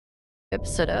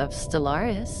episode of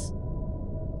Stellaris.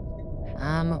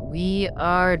 We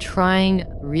are trying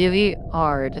really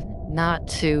hard not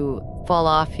to fall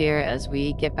off here as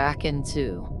we get back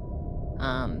into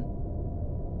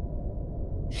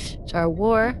our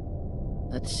war.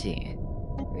 Let's see.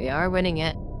 We are winning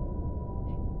it.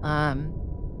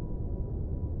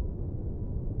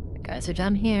 The guys are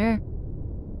down here.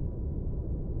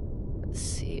 Let's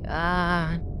see.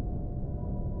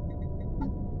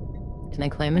 Can I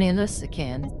claim any of this? I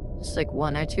can. Just like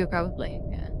one or two, probably.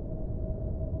 Yeah.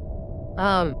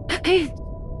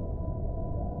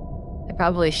 I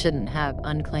probably shouldn't have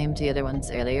unclaimed the other ones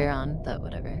earlier on, but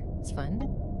whatever. It's fine.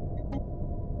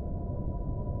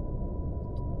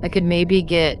 I could maybe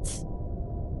get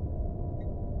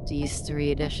these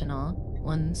 3 additional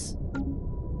ones.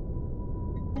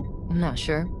 I'm not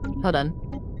sure. Hold on.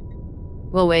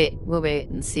 We'll wait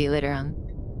and see later on.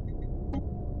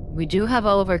 We do have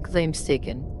all of our claims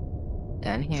taken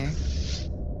down here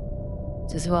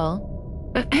as well.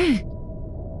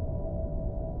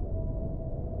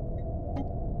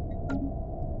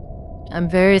 I'm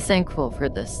very thankful for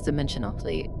this dimensional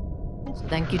fleet. So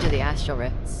thank you to the Astral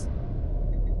Rits.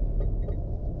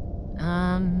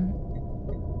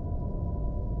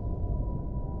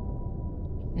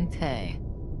 Okay.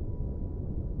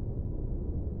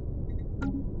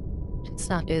 Let's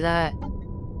not do that.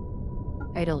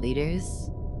 Idle leaders.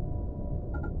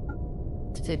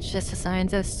 It's just a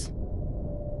scientist.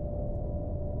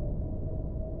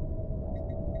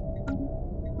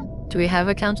 Do we have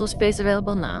a council space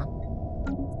available now?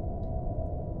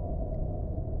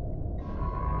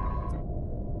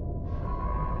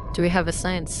 Do we have a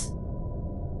science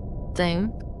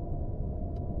thing?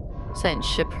 Science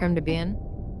ship for him to be in?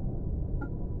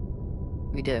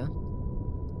 We do.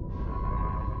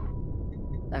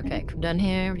 Okay, come down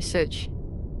here, research.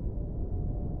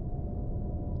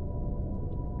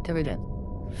 There we go.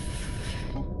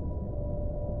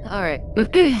 Alright.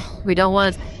 We don't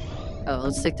want... Oh,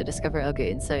 let's stick to discover.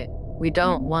 Okay, insight. We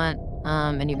don't want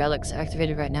any relics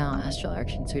activated right now. Astral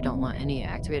actions, we don't want any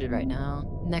activated right now.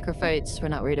 Necrophytes, we're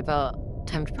not worried about.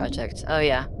 Timed project. Oh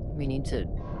yeah, we need to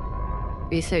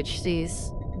research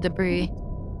these debris.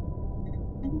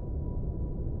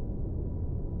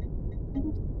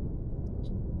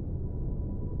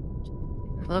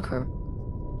 Look,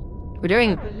 we're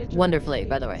doing wonderfully,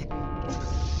 by the way.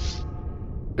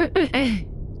 Okay,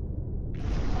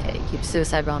 keep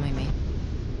suicide bombing me.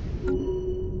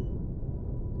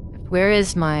 Where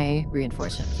is my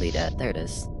reinforcement fleet at? There it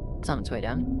is. It's on its way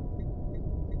down.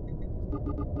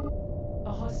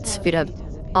 Speed up.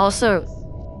 Also,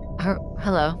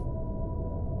 hello.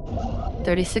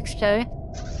 36K?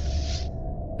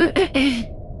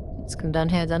 Let's come down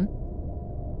here then.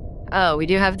 Oh, we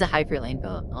do have the hyperlane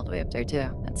built all the way up there too.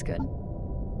 That's good.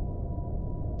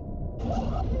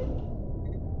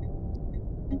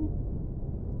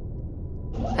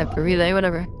 Hyper relay,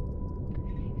 whatever.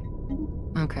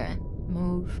 Okay,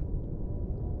 move.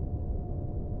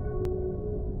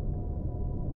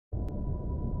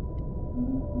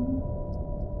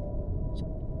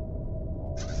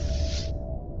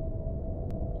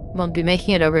 We'll be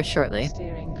making it over shortly.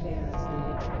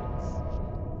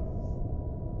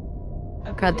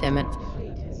 God damn it.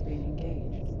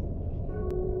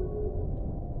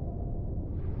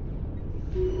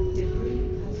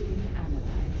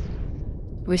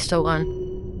 We still won.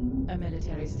 A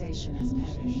military station has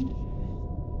perished.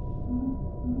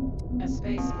 A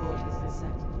spaceport has been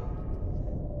set.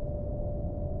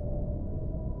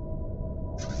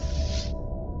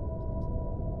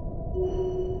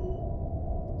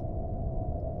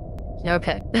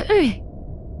 Okay.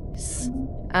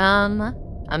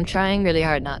 I'm trying really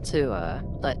hard not to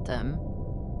let them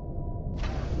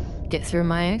get through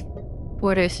my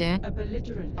borders here. A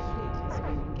belligerent fleet has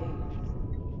been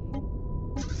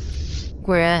engaged.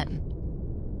 We're at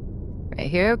right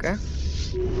here, okay.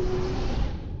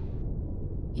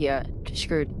 Yeah,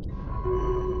 screwed.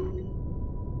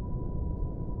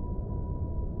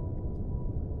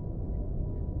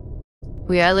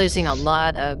 We are losing a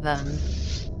lot of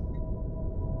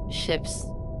ships.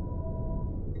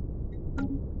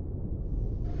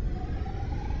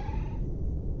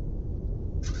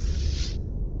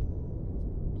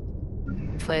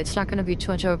 Hopefully it's not going to be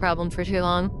too much of a problem for too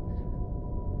long.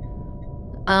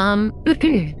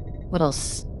 What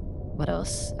else? What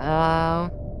else?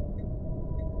 I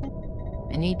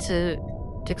need to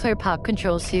declare pop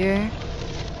controls here.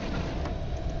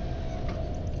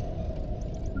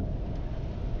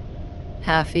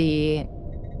 Halfy.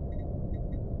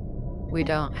 We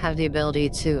don't have the ability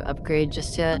to upgrade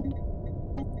just yet.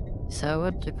 So we'll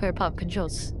declare pop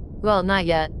controls. Well, not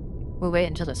yet. We'll wait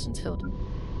until this one's filled.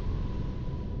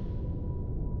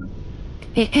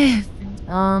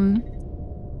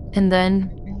 And then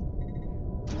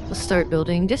we'll start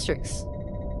building districts.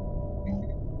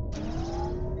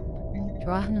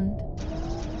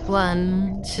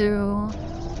 One, two,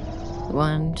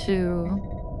 1, 2,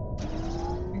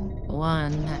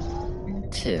 1,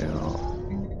 2,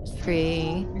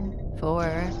 3,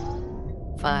 4,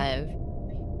 5.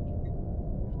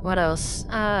 What else?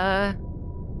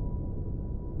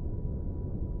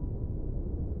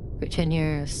 10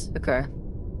 years. Okay.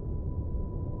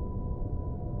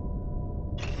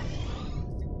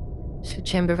 So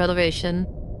Chamber of Elevation.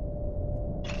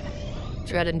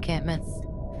 Dread encampment.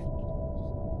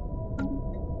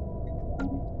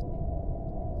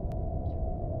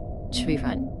 Should be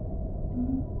fine.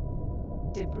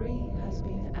 Debris has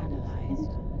been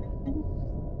analyzed.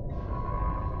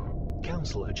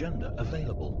 Council agenda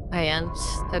available. I am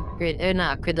upgrade.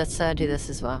 No, good. Let's do this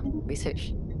as well.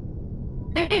 Research.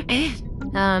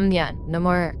 Yeah, no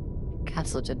more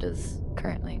council agendas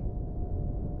currently.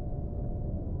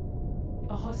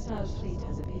 A hostile fleet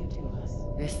has appeared to us.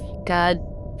 God,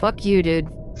 fuck you, dude.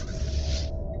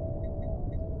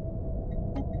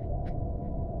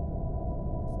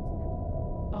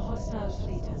 A hostile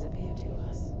fleet has appeared to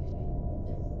us.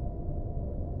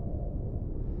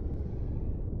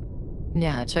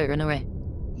 Yeah, that's right. Run away.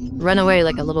 Run away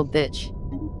like a little bitch.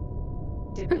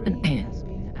 Debris has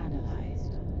been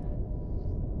analyzed.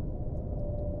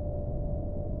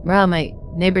 Wow, my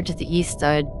neighbor to the east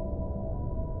died.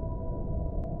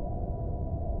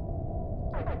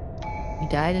 He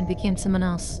died and became someone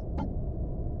else.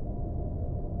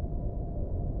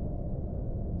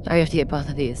 Oh, you have to get both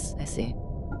of these. I see.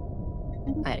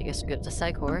 Alright, I guess we go to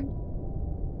Psychor.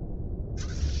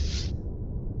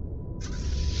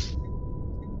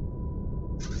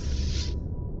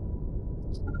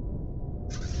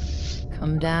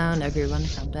 Come down, everyone,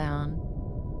 come down.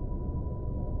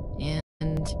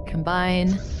 And combine.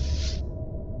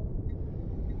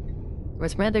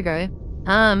 Where's my other guy?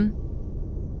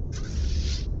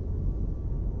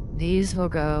 These will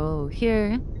go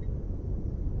here.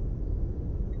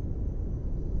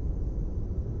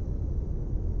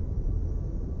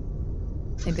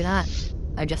 Maybe not.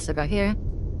 I just got here.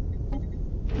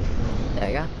 There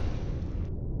you go.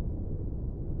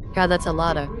 God, that's a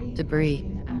lot of debris.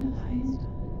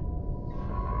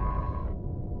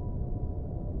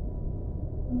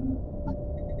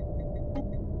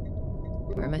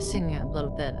 We're missing a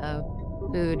little bit of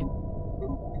food.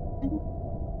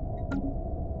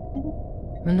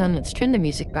 And then let's turn the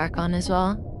music back on as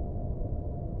well.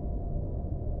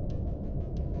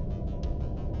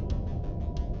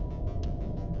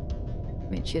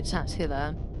 Make sure it's not too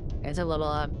loud. It's a little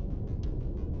loud.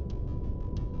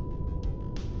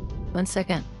 1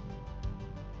 second.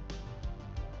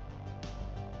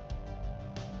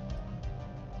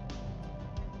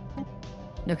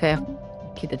 Okay,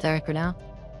 keep it dark for now.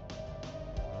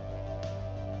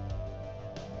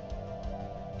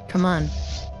 Come on.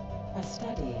 A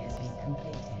study has been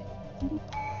completed.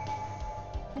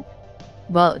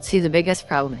 Well, see, the biggest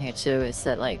problem here too is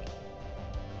that, like,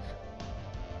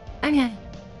 okay.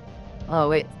 Oh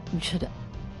wait, we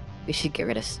should get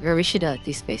rid of, or we should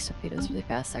these space torpedoes really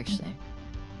fast, actually.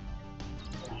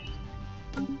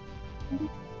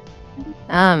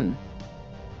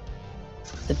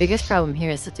 The biggest problem here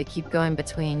is that they keep going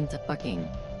between the fucking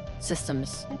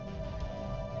systems.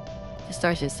 The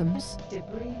star systems.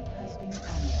 Debris has been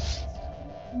analyzed.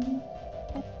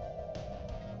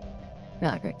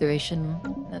 Yeah, great duration.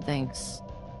 No thanks.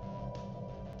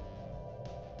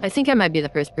 I think I might be the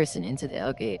first person into the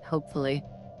L gate, hopefully.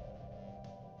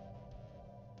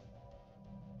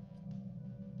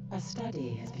 A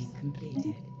study has been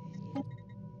completed.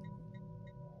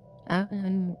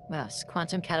 Wow,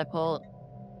 quantum catapult.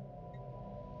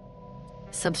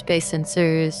 Subspace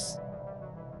sensors.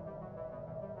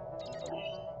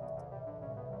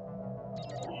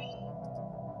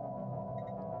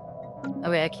 Oh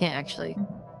wait, I can't actually.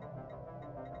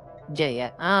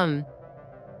 Yeah.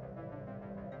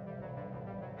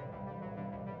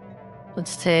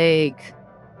 Let's take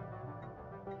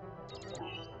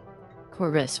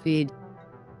Corvette speed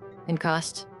and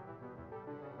cost.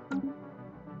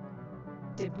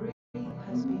 Debris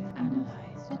has been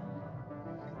analyzed.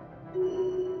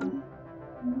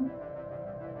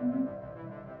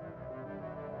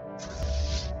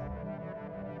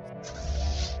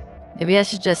 Maybe I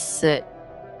should just sit.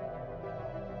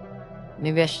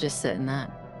 Maybe I should just sit in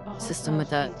that system with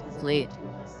that fleet.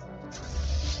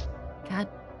 God.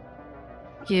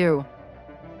 You.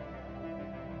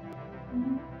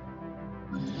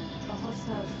 A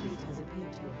hostile fleet has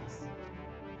appeared to us.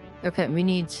 Okay, we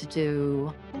need to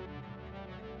do...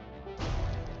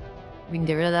 We can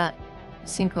get rid of that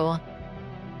sinkhole.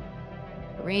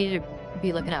 We need to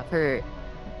be looking out for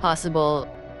possible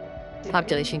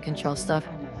population control stuff.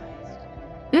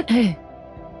 Analyzed.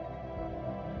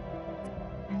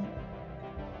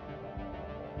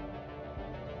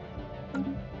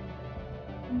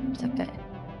 Okay.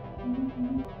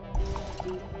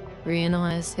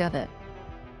 Reanalyze, got it.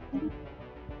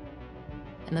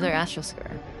 Another astral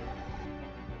scar.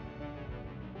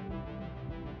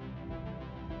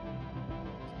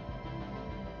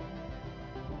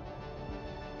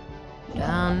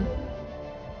 Down.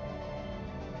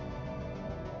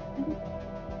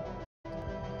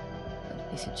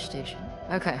 Research station.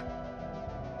 Okay.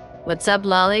 What's up,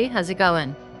 Lolly? How's it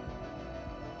going?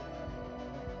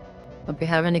 Hope you're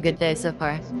having a good day so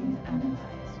far. Has been analyzed.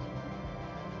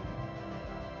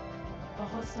 A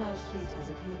hostile fleet has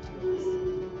appeared to us.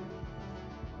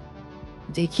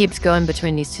 He keeps going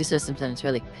between these two systems and it's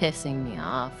really pissing me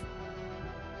off.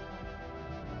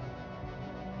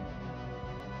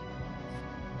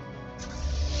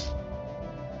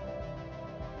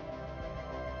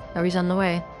 Oh, he's on the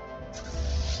way.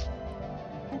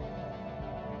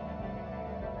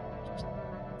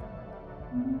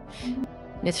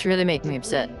 It's really making me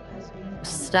upset.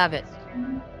 Stop it.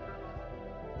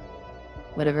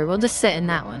 Whatever, we'll just sit in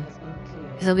that one.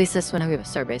 Because at least this one we have a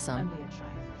starbase on.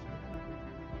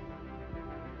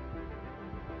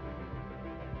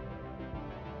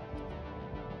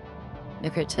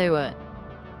 Okay, tell you what.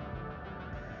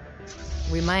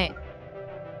 We might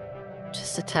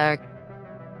just attack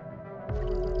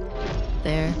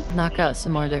there, knock out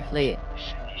some more of their fleet.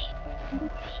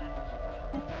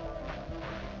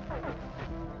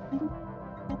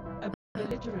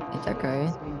 Get that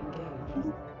guy.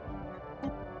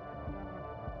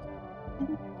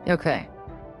 Okay.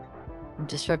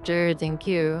 Disruptor, thank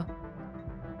you.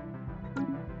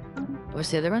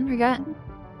 What's the other one we got?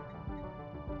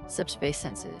 Subspace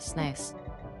senses, nice.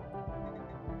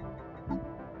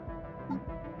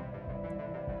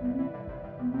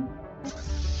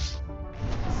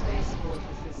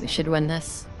 We should win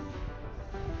this.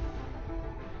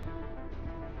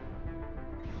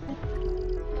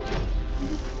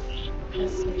 The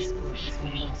spaceport has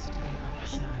been lost to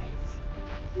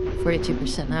the other sides.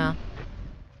 42% now.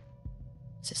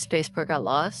 So spaceport got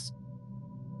lost?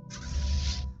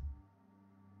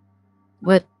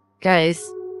 What? Guys?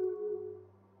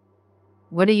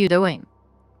 What are you doing?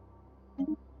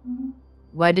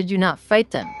 Why did you not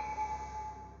fight them?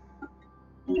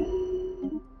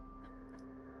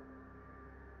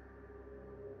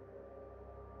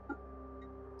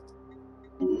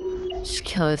 Just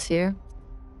kill us here.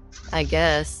 I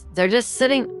guess. They're just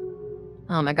sitting...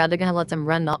 Oh my god, they're gonna let them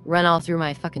run all through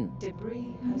my fucking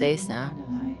Debris has base been now.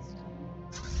 analyzed.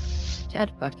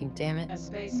 God fucking damn it. A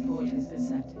spaceport is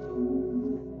beset.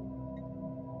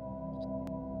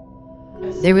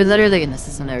 They were literally in the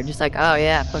system. They were just like, oh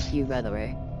yeah, fuck you, by the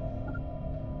way.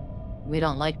 We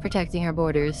don't like protecting our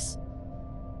borders.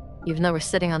 Even though we're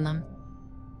sitting on them.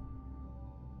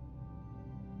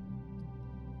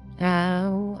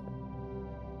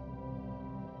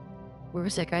 Where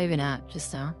was that guy even at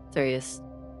just now? There he is.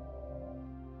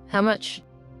 How much?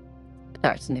 Oh,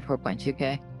 it's only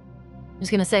 4.2k. I'm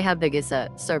just gonna say, how big is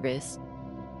that starbase?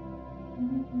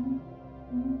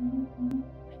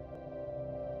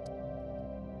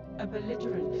 A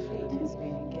belligerent fleet has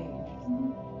been engaged.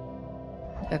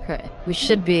 Okay, we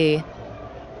should be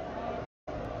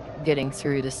getting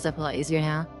through this stuff a lot easier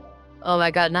now. Oh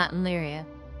my god, not in Lyria.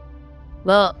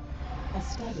 Well, A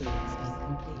study has been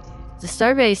completed. the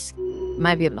starbase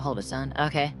might be able to hold us down.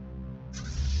 Okay,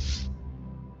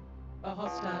 A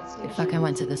hostile station good fuck, I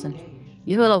went to this one. engaged.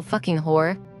 You little fucking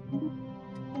whore.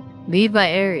 Leave my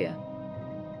area.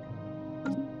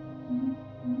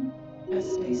 A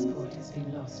spaceport has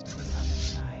been lost to the other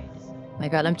sides. My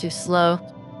god, I'm too slow.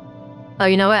 Oh,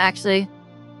 you know what, actually?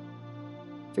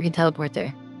 Freaking teleport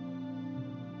there.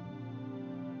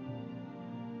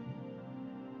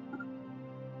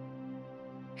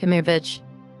 Come here, bitch.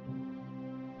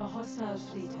 A hostile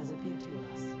fleet has appeared to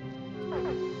us.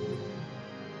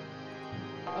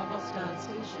 A hostile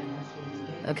station has been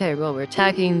engaged. Okay, well, we're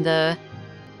attacking the...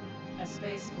 A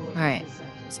spaceport Alright. is beset.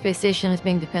 Space station is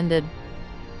being defended.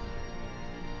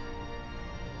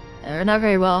 Not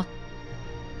very well.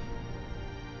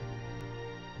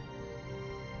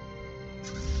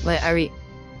 Wait, are we...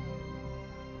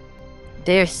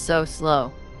 They're so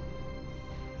slow.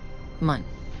 Come on.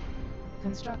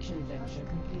 Construction venture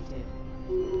completed.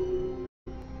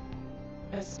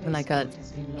 A Oh my god. spaceport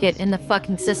has been Get lost in the to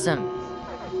fucking other system.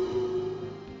 sides.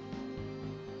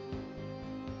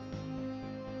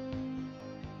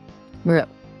 We're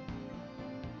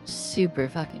super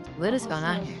fucking. What is going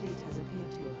on here? Fleet has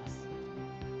appeared to us.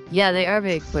 Yeah, they are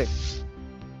very quick.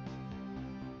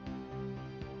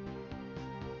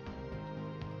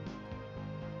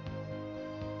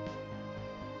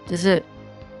 Does it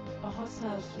A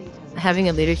hostile fleet has having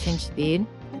a leader change speed?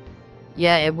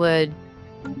 Yeah, it would.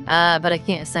 But I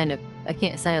can't assign a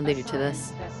leader to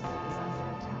this. vessel is under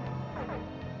attack.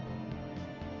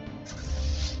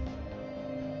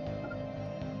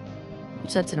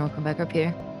 Which that's an come back up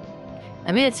here.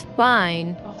 I mean, it's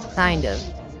fine, A hostile kind of.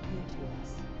 fleet has appeared to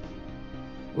us.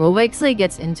 Well, Wakely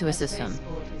gets into a system.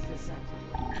 Spaceport is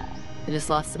descended. It just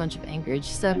lost a bunch of anchorage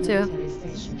stuff A too. military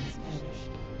station has perished.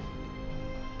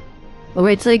 But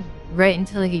wait till right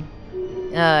until he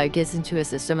gets into a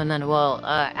system, and then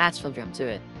Ash will jump to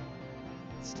it.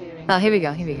 Steering Oh, here we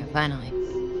clear go, of civilians. finally.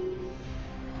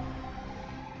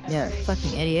 A Yeah, spaceport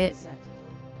fucking is idiot. descended.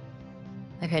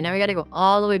 Okay, now we gotta go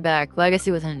all the way back. Well, I guess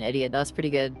he wasn't an idiot. That was pretty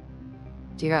good.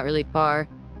 He got really far.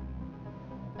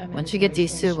 A Once we get military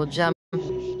these two, we'll station jump. has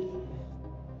perished.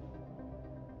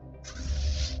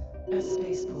 A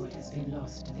spaceport has been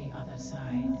lost to the other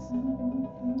side.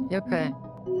 Okay.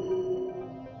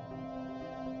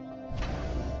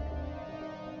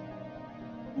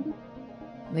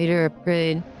 Leader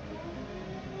upgrade.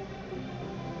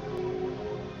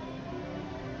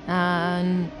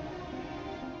 And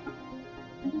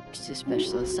just a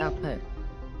specialist output.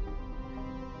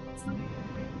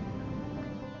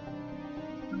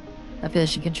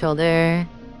 Population control there.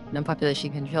 No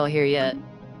population control here yet.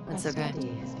 That's A okay. study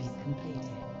has been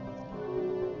completed.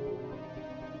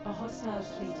 A hostile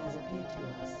fleet has appeared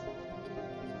to us.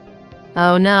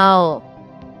 Oh no!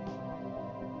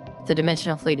 The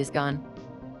dimensional fleet is gone.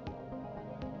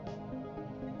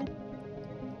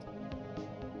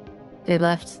 They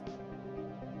left.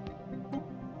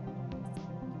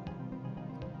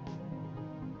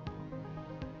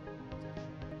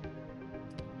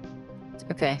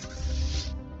 Okay.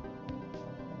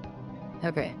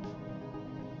 Okay.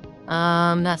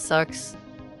 That sucks.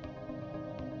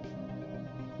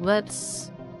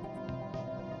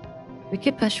 We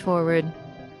could push forward.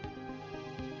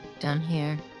 Down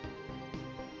here.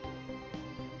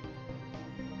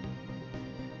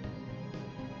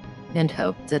 And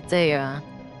hope that they,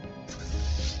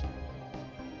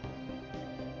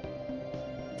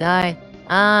 die.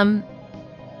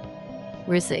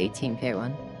 Where's the 18K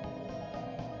one?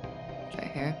 Try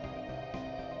here.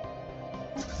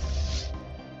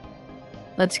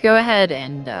 Let's go ahead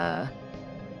and,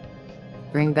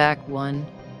 bring back one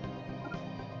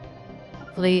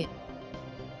fleet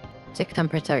to come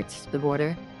protect the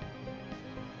border.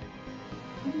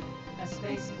 A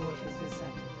spaceport is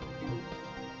descended.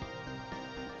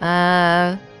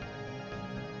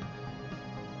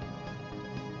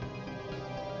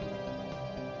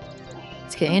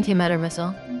 Let's get antimatter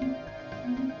missile.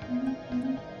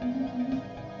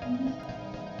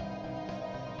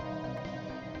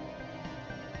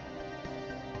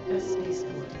 A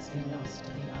spaceport has been lost to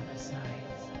the other side.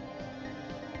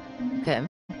 Okay.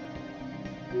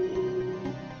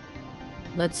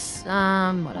 Let's,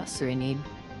 what else do we need?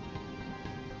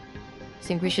 I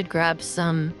think we should grab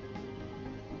some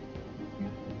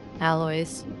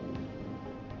alloys.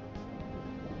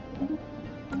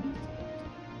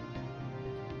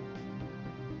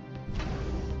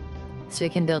 So we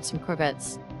can build some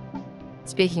corvettes.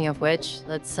 Speaking of which,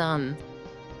 let's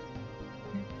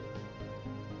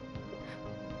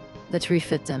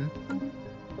refit them.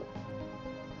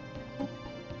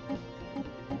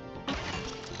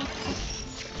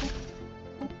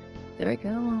 There we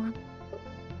go.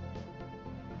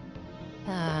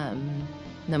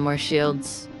 No more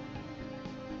shields.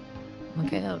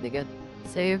 Okay, that'll be good.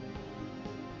 Save.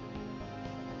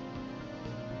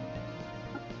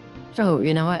 Oh,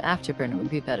 you know what? Afterburner would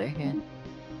be better here.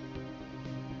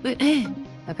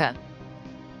 Okay.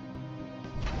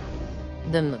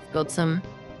 Then let's build some.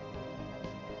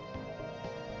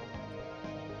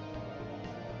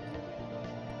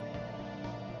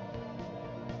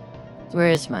 Where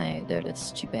is my... There it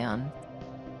is, Chuban.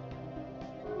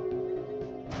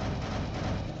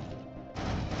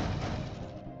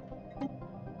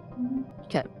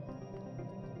 Okay.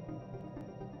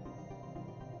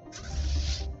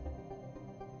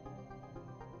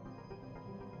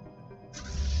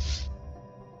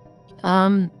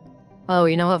 Oh,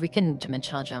 you know what? We can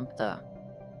dimensional jump, though.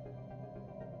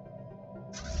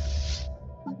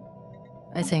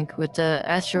 I think with the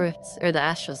asteroids, or the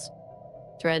Astros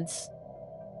threads.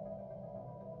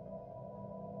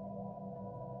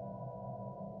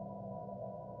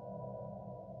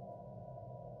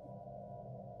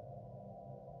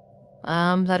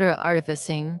 that are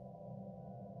artificing.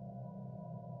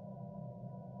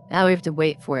 Now we have to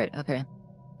wait for it. Okay.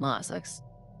 Well, that sucks.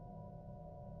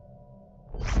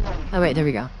 Oh wait, there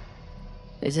we go.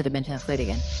 Is it a dimension flight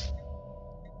again?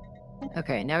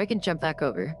 Okay, now we can jump back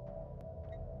over.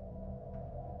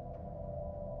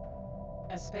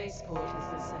 A spaceport is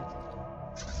the set.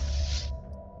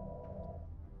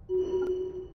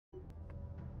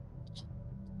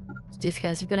 These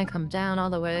guys are gonna come down all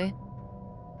the way.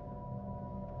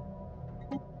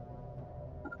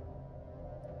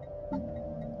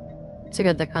 Check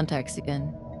out the contacts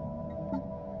again.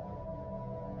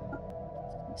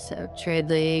 So, Trade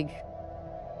League.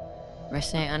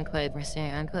 Mercenary Enclave,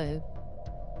 Mercenary Enclave.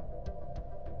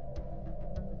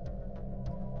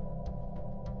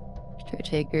 Trade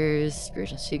Takers,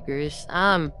 Spiritual Seekers.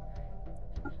 I'm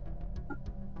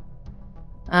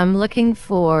looking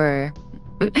for...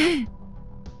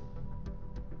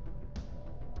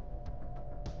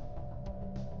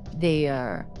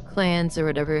 the, clans or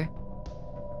whatever.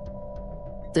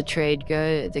 The trade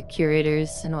go, the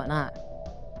curators and whatnot.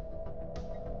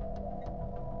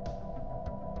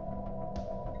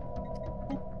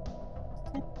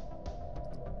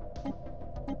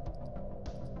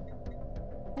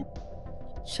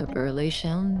 Shopper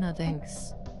relation, no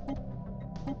thanks.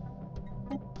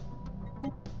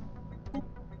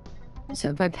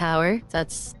 So by power,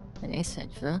 that's an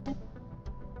essential.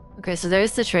 Okay, so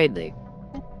there's the trade league.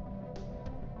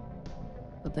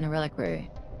 Open a reliquary.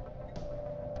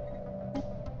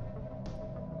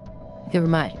 Never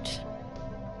mind.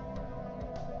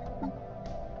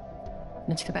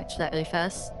 Let's go back to that really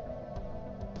fast.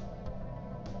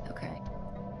 Okay.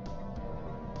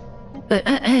 But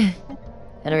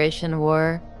Federation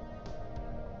War.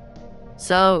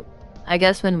 So, I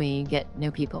guess when we get new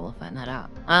people, we'll find that out.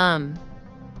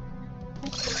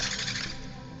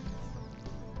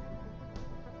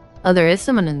 Oh, there is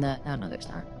someone in the. Oh no, there's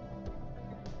not.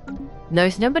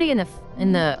 There's nobody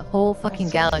in the whole fucking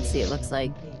galaxy. It looks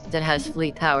like that has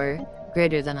fleet power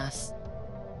greater than us.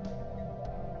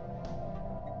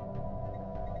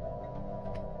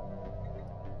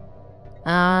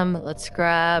 Let's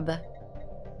grab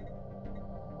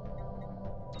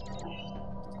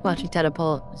Quadri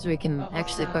Catapult so we can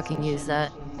actually fucking use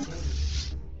that.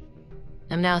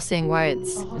 I'm now seeing why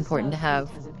it's important to have.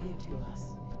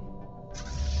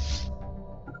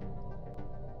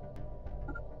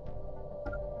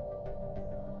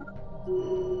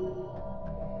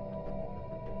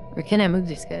 Where can I move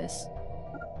these guys?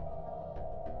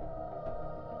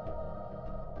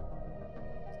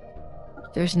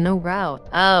 There's no route.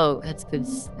 Oh, that's good.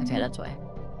 Okay, that's why.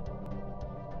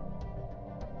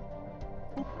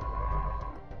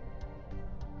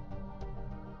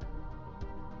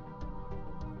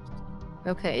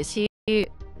 Okay, is he...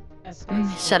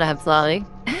 Shut up, Lolly.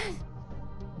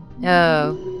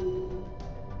 Oh.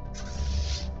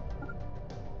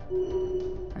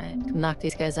 Alright, knock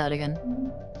these guys out again.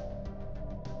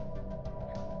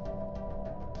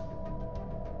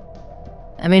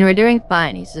 I mean, we're doing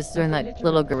fine. He's just doing that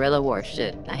little guerrilla war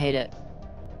shit. I hate it.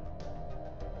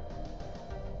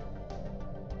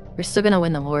 We're still gonna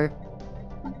win the war.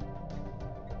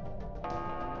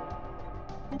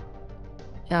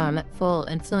 Yeah, I'm at full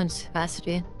influence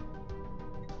capacity.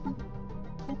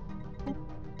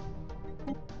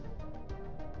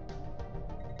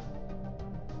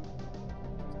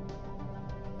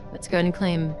 Let's go ahead and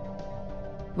claim...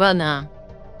 Well, no.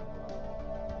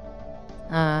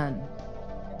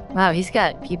 Wow, he's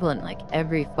got people in like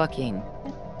every fucking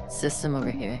system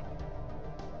over here.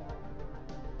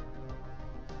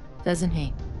 Doesn't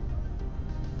he?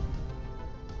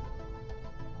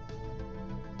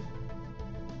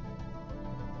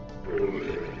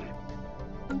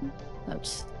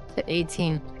 Oops.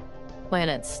 18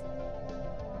 planets.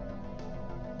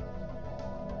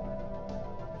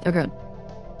 They're good.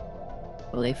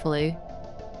 Fully.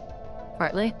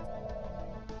 Partly.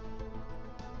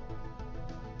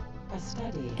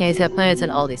 Yeah, he's got planets in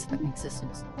all these fucking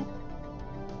systems.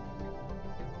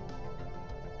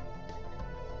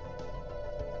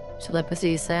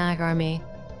 Telepathy, Psionic Army.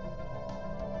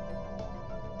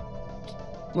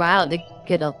 Wow, they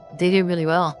do really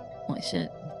well. Holy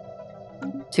shit.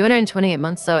 228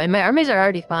 months though, and my armies are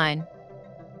already fine.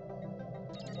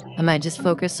 I might just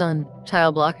focus on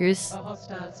tile blockers. A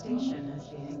hostile station has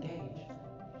been engaged.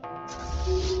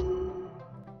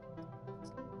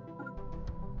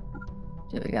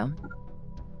 There we go.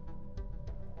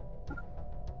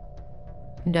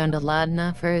 I'm down to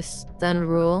Ladna first, then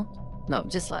Rule. No,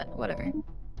 just Ladna, whatever.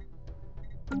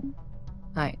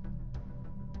 Alright.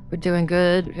 We're doing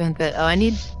good, Oh, I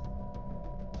need...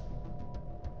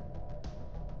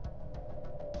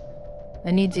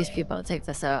 I need these people to take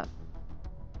this out.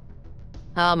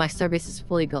 Oh, my starbase is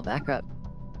fully built back up.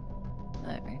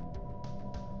 Alright.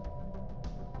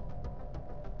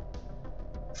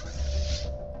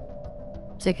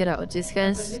 Take it out with these A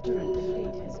guys. belligerent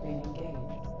fleet has been engaged.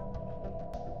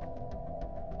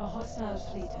 A hostile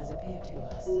fleet has appeared to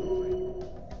us.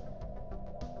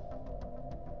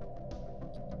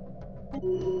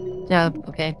 Yeah,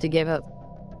 okay, to give up.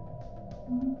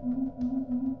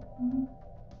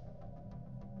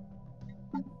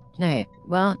 Alright,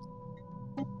 well,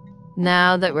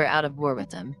 now that we're out of war with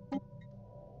them,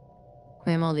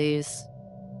 claim all these.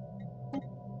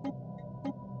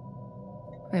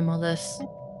 Claim all this.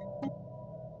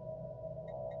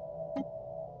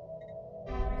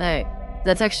 Alright,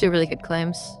 that's actually really good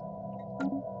claims.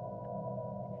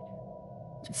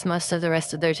 It's most of the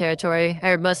rest of their territory,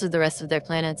 or most of the rest of their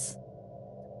planets.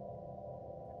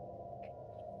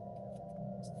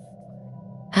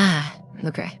 Ah,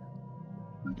 okay.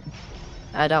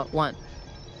 I don't want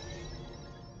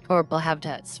horrible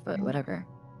habitats, but whatever.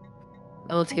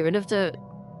 Oh, let's get rid of the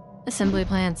assembly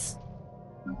plants.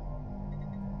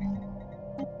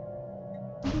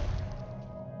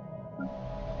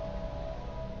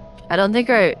 I don't think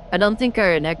our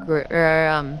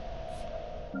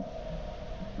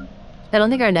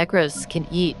necros can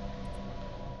eat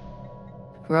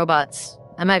robots.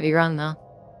 I might be wrong though.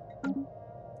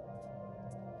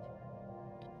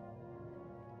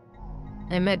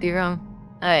 I might be wrong.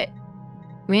 Alright.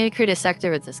 We need to create a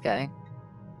sector with this guy.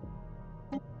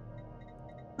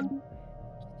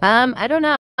 I don't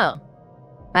know.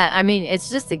 I mean, it's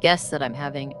just a guess that I'm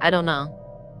having. I don't know.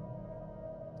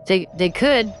 They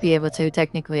could be able to,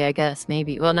 technically, I guess,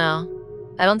 maybe. Well, no.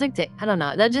 I don't think I don't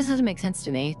know. That just doesn't make sense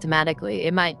to me, thematically.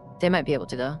 They might be able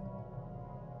to, though.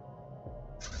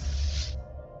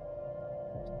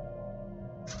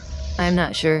 I'm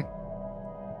not sure.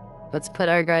 Let's put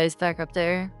our guys back up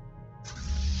there.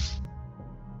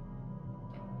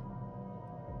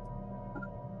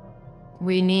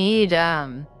 We need,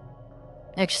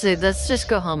 actually, let's just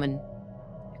go home and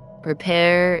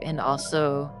prepare and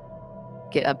also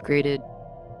get upgraded.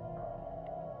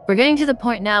 We're getting to the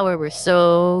point now where we're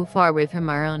so far away from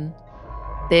our own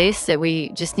base that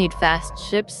we just need fast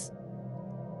ships.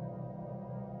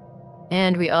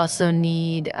 And we also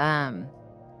need,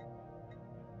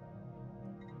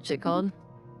 what's it called?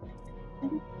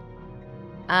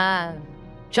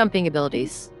 Jumping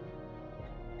abilities.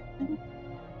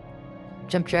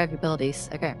 Jump drive abilities.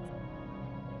 Okay.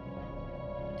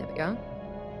 There we go.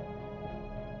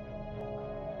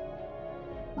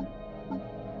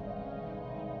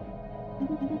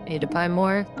 Need to buy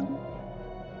more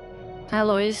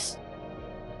alloys.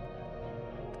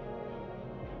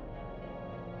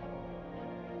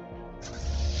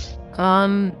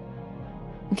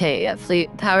 Okay, yeah,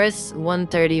 fleet powers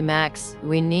 130 max.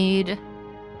 We need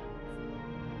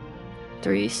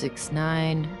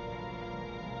 369.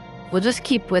 We'll just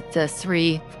keep with the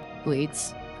 3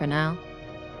 fleets for now.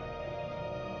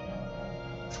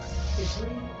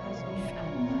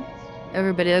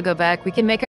 Everybody will go back. We can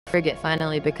make a frigate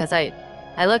finally, because I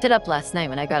looked it up last night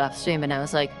when I got off stream and I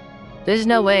was like, there's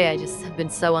no way. I just have been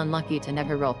so unlucky to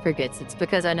never roll frigates. It's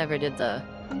because I never did the...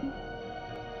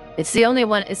 It's the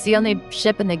only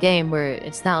ship in the game where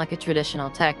it's not like a traditional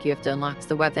tech. You have to unlock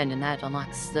the weapon and that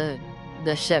unlocks the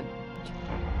ship.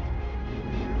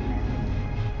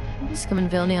 Just coming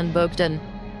Vilni on Bogdan.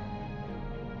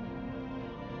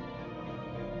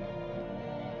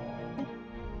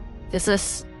 Is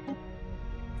this...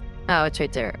 Oh, it's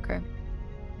right there, okay.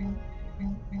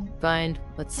 Fine.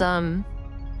 Let's,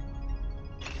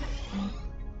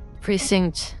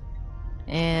 Precinct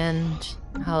and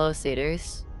Hollow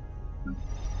Satyrs.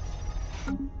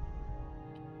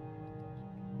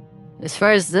 As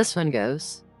far as this one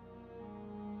goes...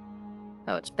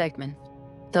 Oh, it's Beckman.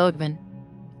 Dogman.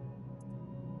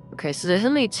 Okay, so there's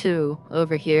only 2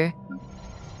 over here.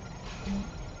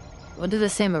 We'll do the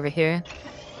same over here.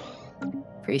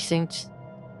 Precinct.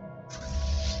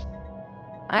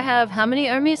 I have how many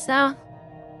armies now?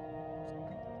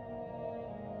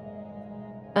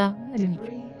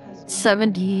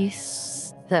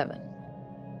 77.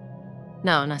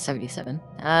 No, not 77.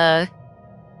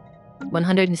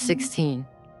 116.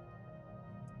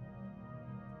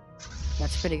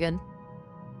 That's pretty good.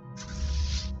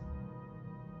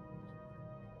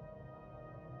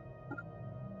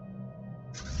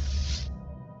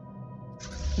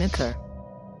 Okay.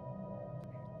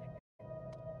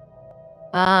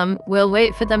 We'll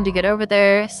wait for them to get over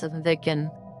there so that they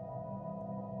can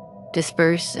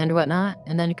disperse and whatnot,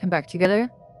 and then come back together.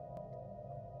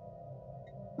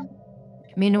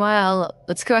 Meanwhile,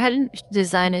 let's go ahead and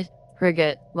design a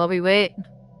frigate while we wait.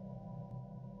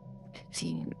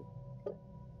 15.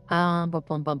 Bum,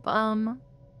 bum, bum, bum.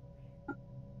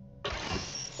 A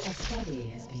study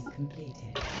has been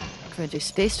completed. We're gonna do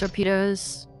space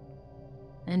torpedoes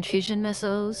and fusion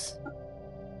missiles.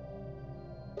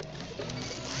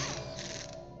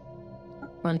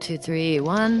 1, 2, 3,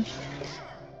 1.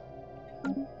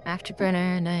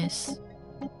 Afterburner, nice.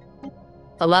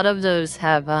 A lot of those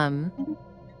have, a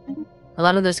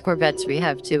lot of those Corvettes we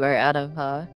have too are out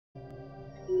of,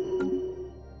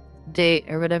 date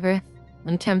or whatever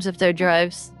in terms of their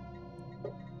drives.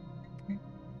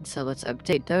 So let's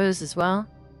update those as well.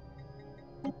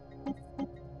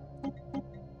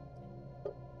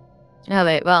 Oh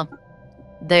wait, well,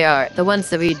 they are. The ones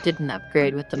that we didn't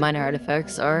upgrade with the minor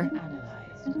artifacts are.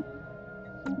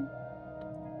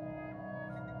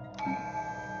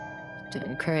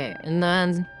 Doing great. And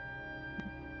then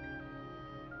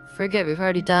frigate we've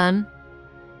already done.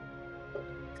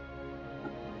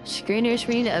 Screeners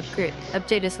we need to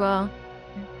update as well.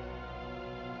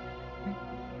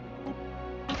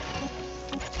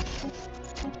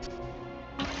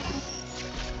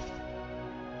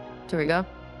 There we go.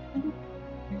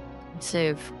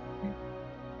 Save.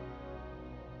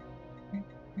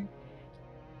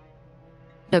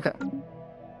 Okay.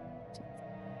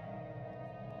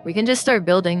 We can just start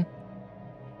building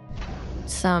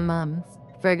some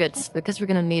frigates because we're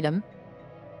gonna need them.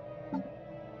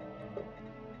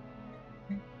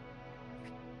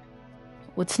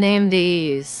 Let's name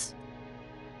these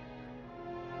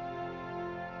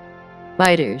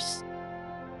biters.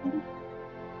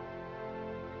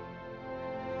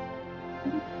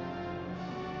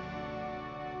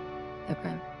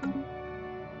 Okay.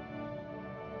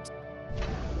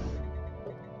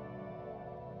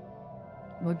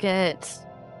 We'll get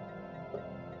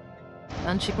a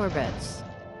bunch of Corvettes.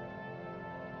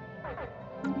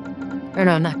 Or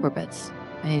no, not Corvettes.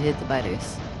 I needed the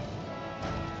biters.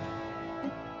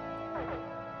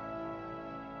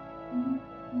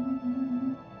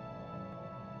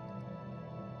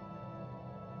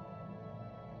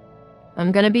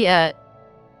 I'm gonna be at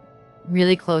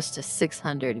really close to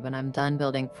 600 when I'm done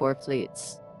building 4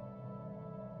 fleets.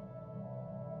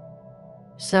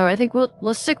 So I think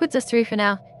we'll stick with this 3 for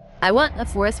now. I want a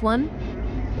 4th one,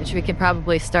 which we can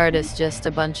probably start as just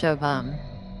a bunch of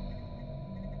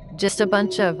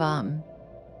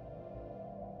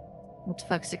what the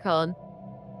fuck's it called?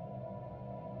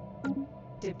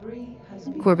 Debris has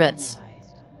been Corvettes.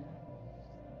 analyzed.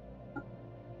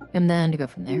 And then to go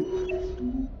from there.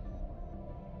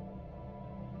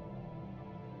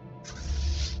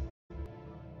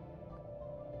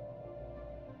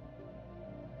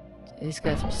 These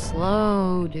guys are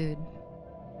slow, dude.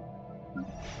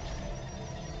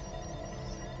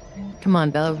 Come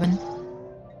on, Belvin.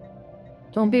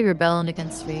 Don't be rebelling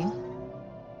against me.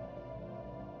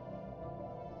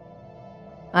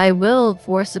 I will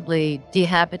forcibly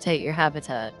dehabitate your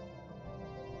habitat.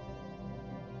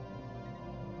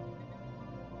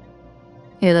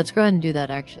 Hey, let's go ahead and do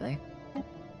that, actually.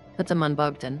 Put them on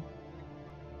Bogdan.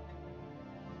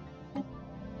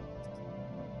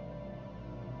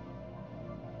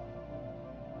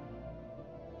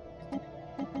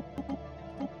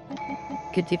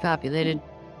 Get depopulated.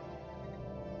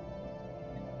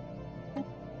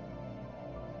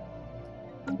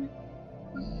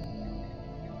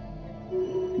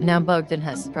 Now Bogdan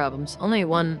has problems. Only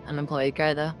one unemployed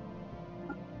guy, though.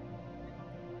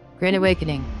 Great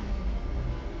Awakening.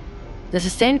 The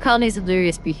sustained colonies of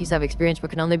various species have experienced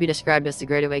what can only be described as the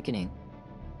Great Awakening.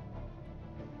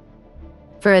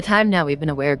 For a time now, we've been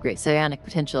aware of great psionic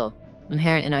potential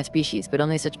inherent in our species, but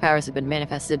only such powers have been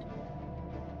manifested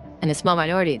in a small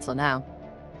minority until now.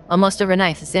 Almost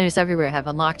overnight, the standards everywhere have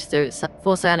unlocked their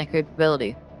full psionic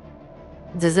capability.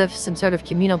 It's as if some sort of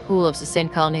communal pool of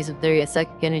sustained colonies of various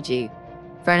psychic energy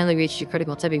finally reached a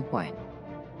critical tipping point.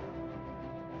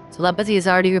 Telepathy has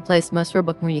already replaced most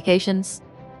verbal communications.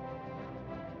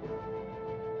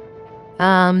 We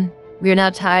are now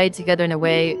tied together in a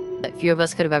way that few of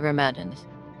us could have ever imagined.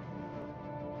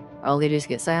 All leaders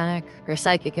get psionic, or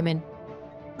psychic, I mean.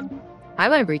 I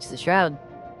want to breach the shroud.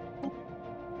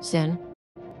 Soon.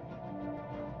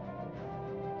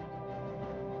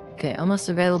 Okay, almost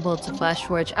available to Flash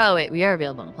Forge. Oh wait, we are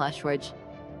available to Flash Forge.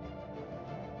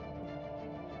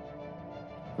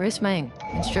 Where's my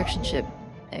instruction ship?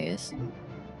 There it is.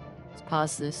 Let's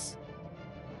pause this.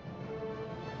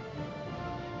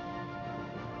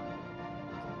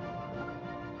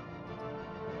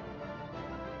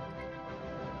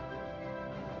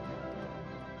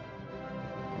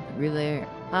 Relay.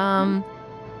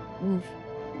 Oof.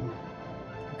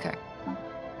 Okay.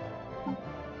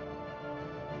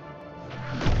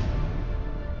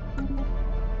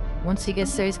 Once he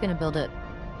gets there, he's gonna build it.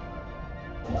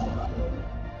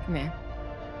 Come here.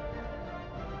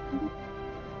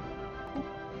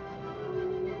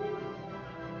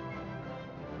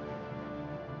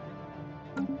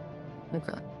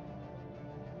 Okay.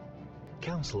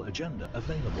 Council agenda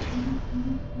available.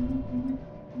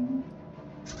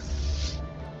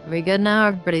 Are we good now?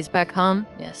 Everybody's back home?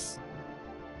 Yes.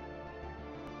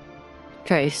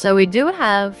 Okay, so we do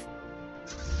have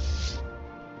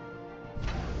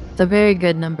a very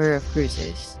good number of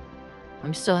cruisers.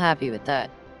 I'm still happy with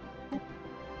that.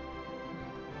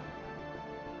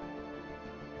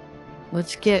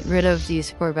 Let's get rid of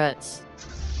these Corvettes.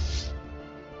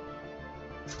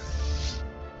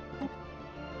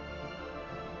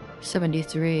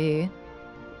 $73.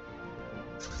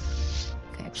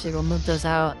 Okay, actually we'll move those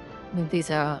out. Move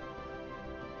these out.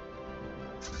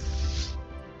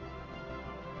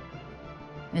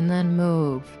 And then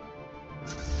move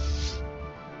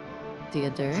the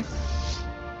other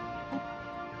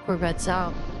Corvettes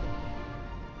out.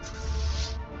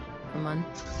 Come on.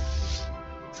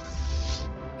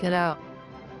 Get out.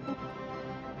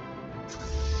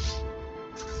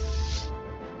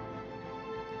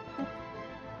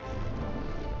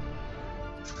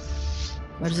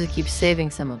 Why does it keep saving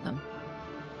some of them?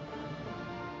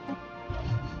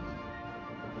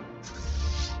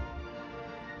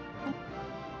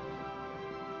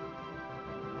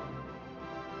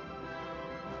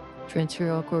 Transfer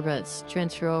all Corvettes.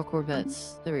 Transfer all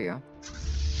Corvettes. There we go.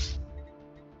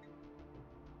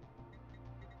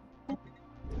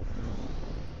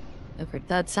 Okay,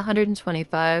 that's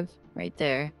 125 right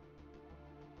there.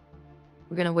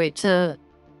 We're gonna wait to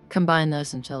combine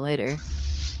those until later.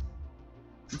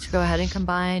 Let's go ahead and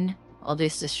combine all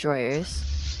these destroyers.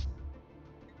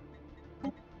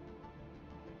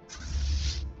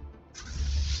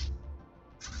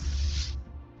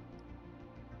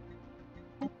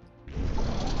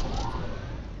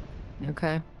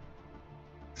 Okay.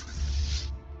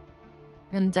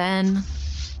 And then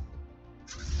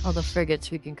all the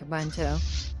frigates we can combine too.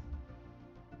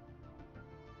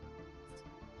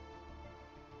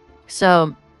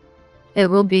 So it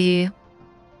will be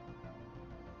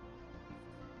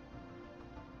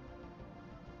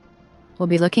we'll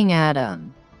be looking at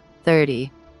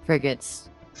 30 frigates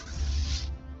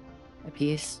a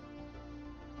piece.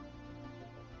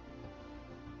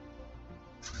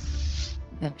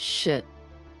 Oh shit.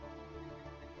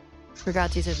 Forgot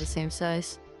these are the same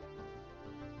size.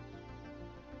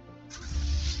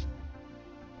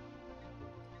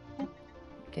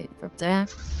 Okay, from there.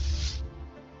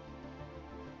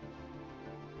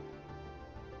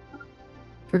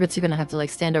 Frigates are gonna have to like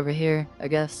stand over here, I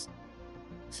guess,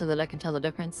 so that I can tell the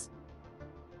difference.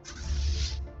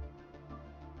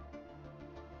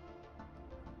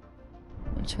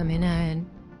 $29.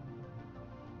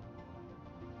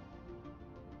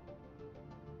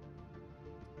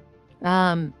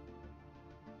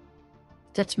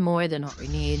 That's more than what we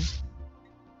need.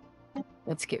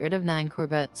 Let's get rid of 9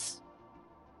 Corvettes.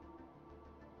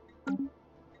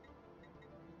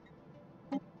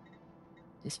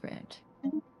 Disbrand.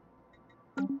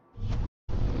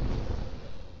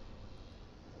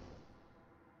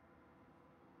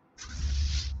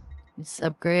 Let's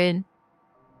upgrade.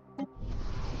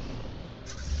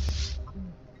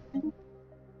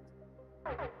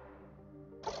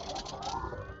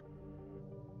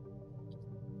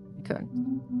 Okay.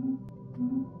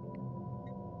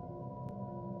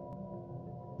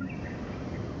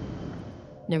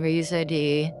 Never use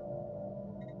ID.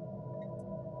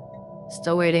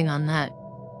 Still waiting on that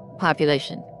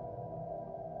population.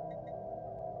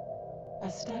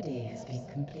 A study has been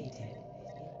completed.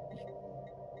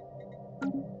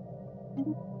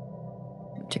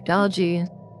 Technology.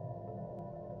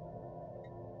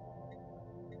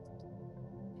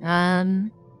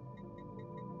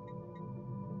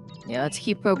 Yeah, let's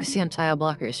keep focusing on tile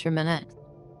blockers for a minute.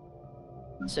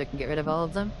 So I can get rid of all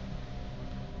of them.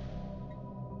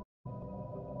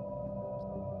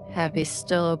 Happy's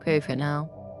still okay for now.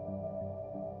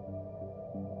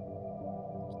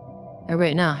 Oh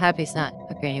wait, no, Happy's not.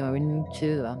 Okay, anyway, we need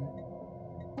to,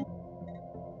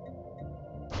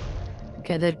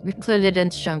 okay, we cleared the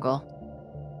dense jungle.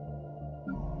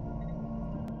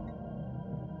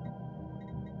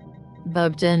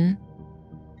 Bubden.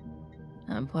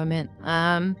 Unemployment.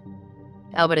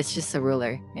 Oh, but it's just a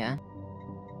ruler, yeah.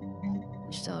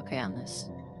 We're still okay on this.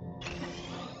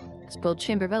 Let's build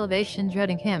Chamber of Elevation, Dread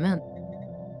Encampment.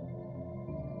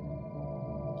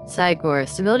 Side core.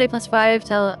 Stability +5,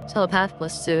 telepath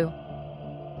 +2.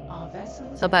 Our vessel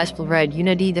Subbase will provide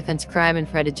unity, defense crime, and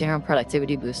provide a general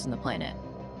productivity boost on the planet.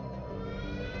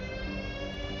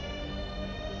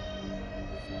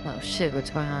 Oh shit, what's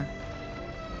going on?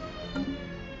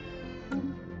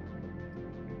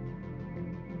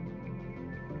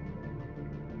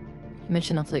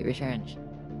 Mission of fleet returns.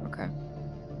 Okay.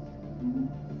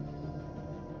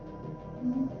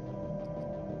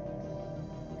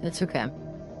 That's okay.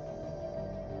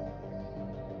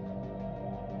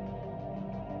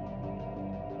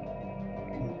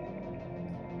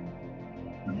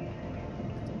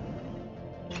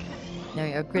 Now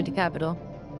we upgrade the capital.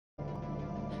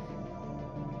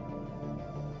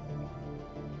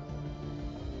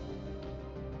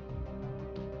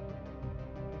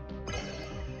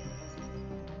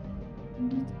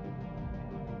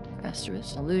 Faster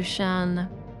resolution.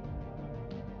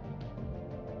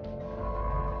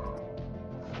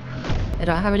 I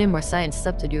don't have any more science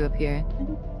stuff to do up here.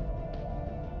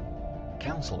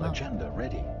 Council agenda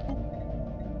ready.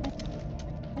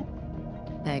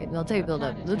 Okay, we'll take build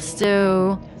up. Let's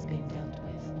do. Has been dealt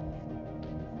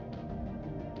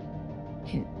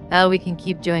with. Oh, we can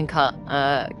keep doing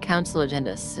council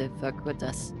agendas. So fuck with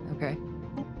us. Okay.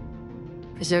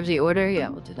 Preserve the order? Yeah,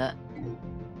 we'll do that.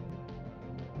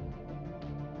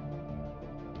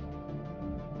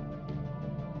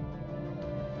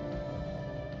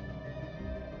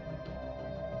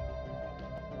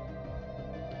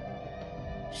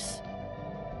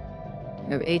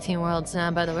 We have 18 worlds now,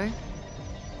 by the way.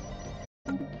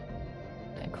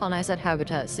 Colonize that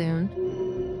habitat soon.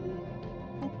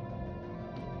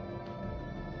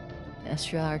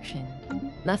 Astral action.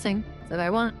 Nothing that I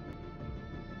want.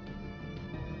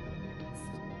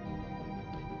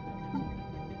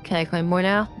 Can I claim more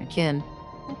now? I can.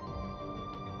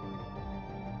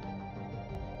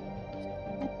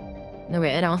 No,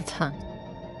 wait, I don't want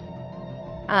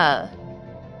that.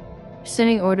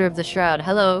 Sending Order of the Shroud.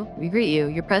 Hello, we greet you.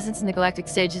 Your presence in the galactic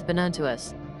stage has been known to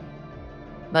us.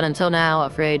 But until now,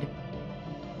 afraid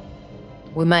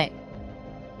we might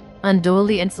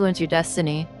unduly influence your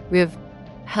destiny. We have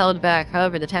held back.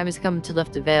 However, the time has come to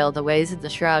lift the veil. The ways of the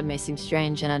Shroud may seem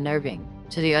strange and unnerving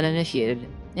to the uninitiated,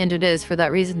 and it is for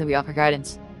that reason that we offer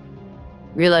guidance.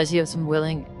 Realize you have some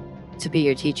willing to be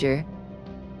your teacher,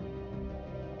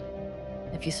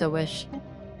 if you so wish.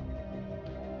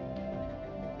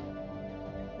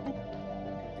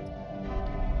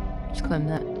 Just claim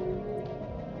that.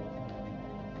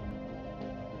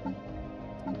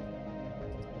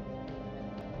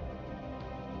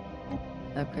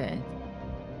 Okay.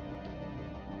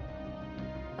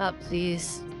 Up,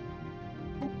 please.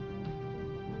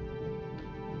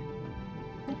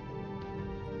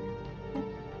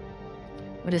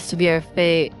 What is to be our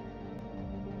fate?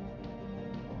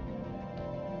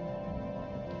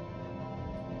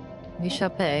 We shall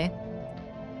pay.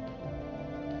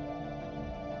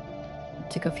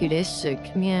 Take a few days to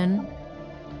commune.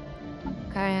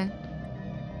 Okay.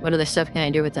 What other stuff can I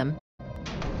do with them?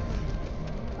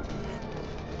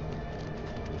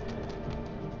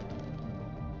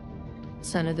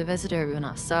 Son of the visitor, we will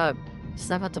not stop.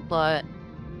 Stop at the plot.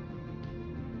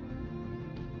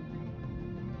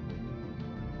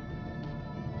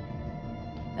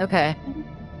 Okay.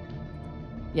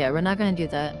 Yeah, we're not gonna do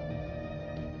that.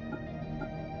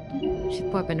 Ship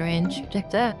warp in range. Check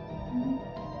that.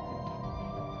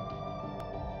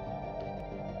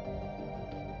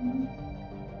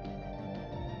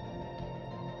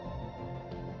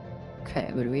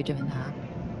 Okay, what are we doing now?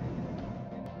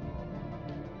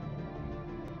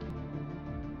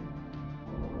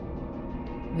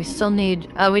 We still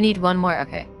need... Oh, we need one more.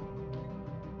 Okay.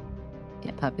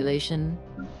 Yeah, population.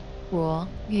 Cool.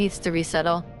 He needs to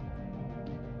resettle.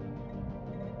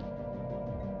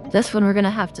 This one we're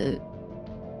gonna have to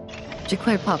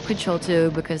declare pop control to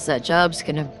because that job's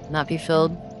gonna not be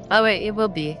filled. Oh wait, it will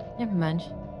be. Never mind.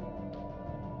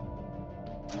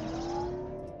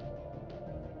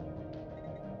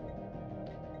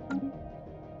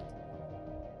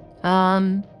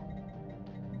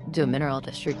 Do a mineral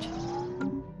district.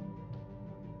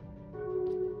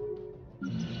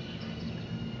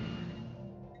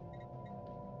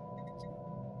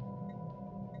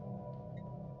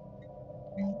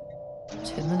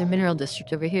 Another mineral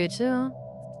district over here too.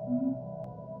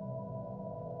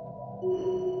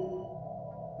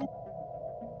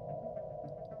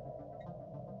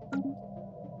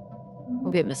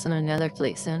 We'll be able to send another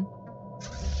fleet soon.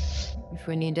 If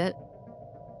we need it.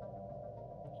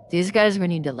 These guys we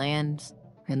need to land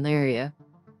in Lyria.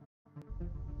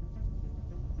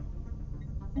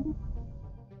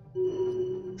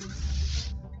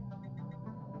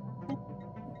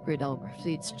 Upgrade all of our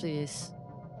fleets, please.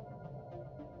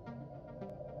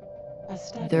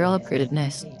 They're all upgraded,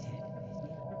 nice.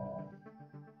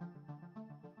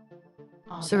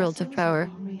 So relative power.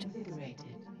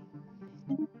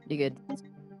 Pretty good.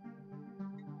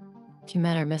 2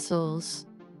 matter missiles.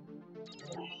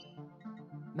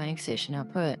 Mining station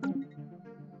output.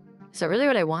 Is that really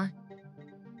what I want?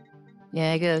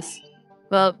 Yeah, I guess.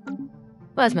 Well,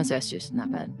 plasma juice,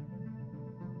 not bad.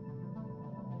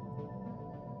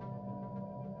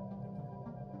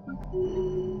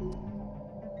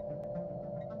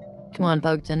 Come on,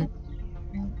 Bogdan.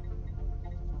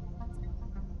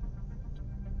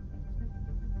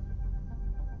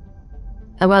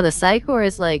 Oh wow, the Psychor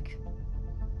is like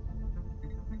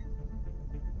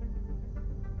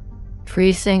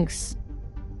precincts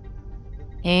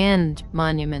and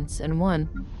monuments in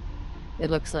one. It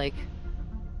looks like.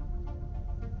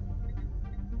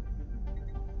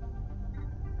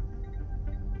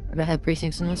 Do I have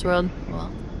precincts in this world?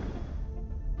 Well,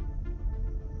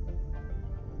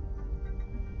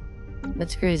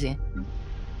 that's crazy.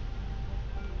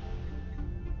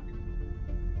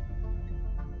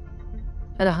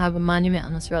 I don't have a monument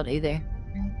on this world either.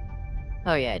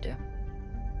 Oh yeah, I do.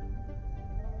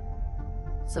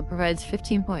 So it provides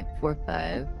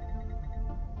 15.45.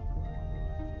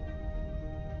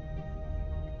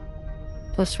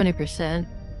 Plus 20%.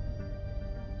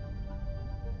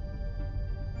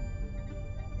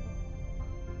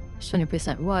 Plus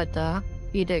 20% what the?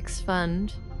 Edicts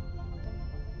Fund.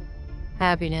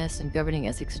 Happiness and governing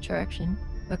ethics attraction.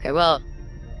 Okay, well,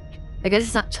 I guess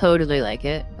it's not totally like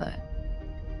it, but...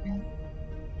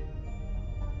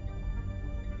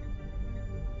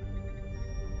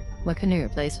 What can you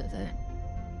replace with it?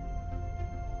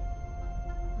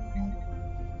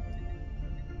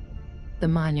 The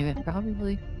monument,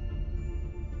 probably.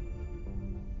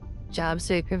 Jobs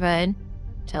they provide.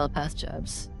 Telepath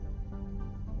jobs.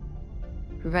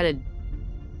 Provided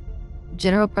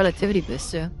general productivity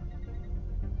boost too.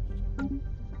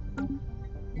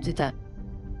 Do that.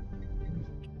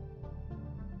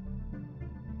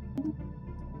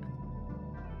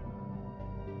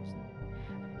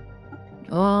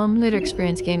 Later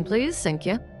experience gain, please. Thank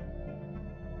you.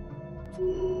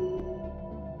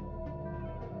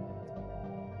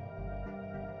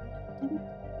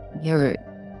 You're right.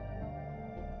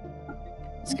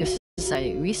 Let's go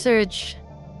society research.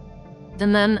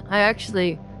 And then I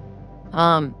actually,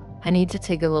 I need to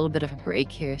take a little bit of a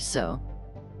break here. So,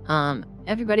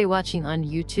 everybody watching on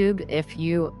YouTube, if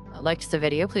you liked the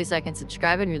video, please like and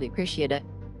subscribe. I'd really appreciate it.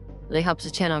 Really helps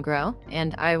the channel grow.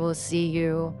 And I will see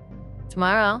you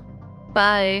tomorrow.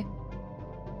 Bye.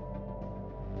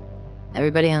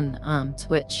 Everybody on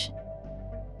Twitch.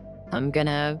 I'm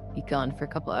gonna be gone for a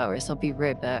couple hours. I'll be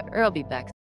right back, or I'll be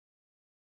back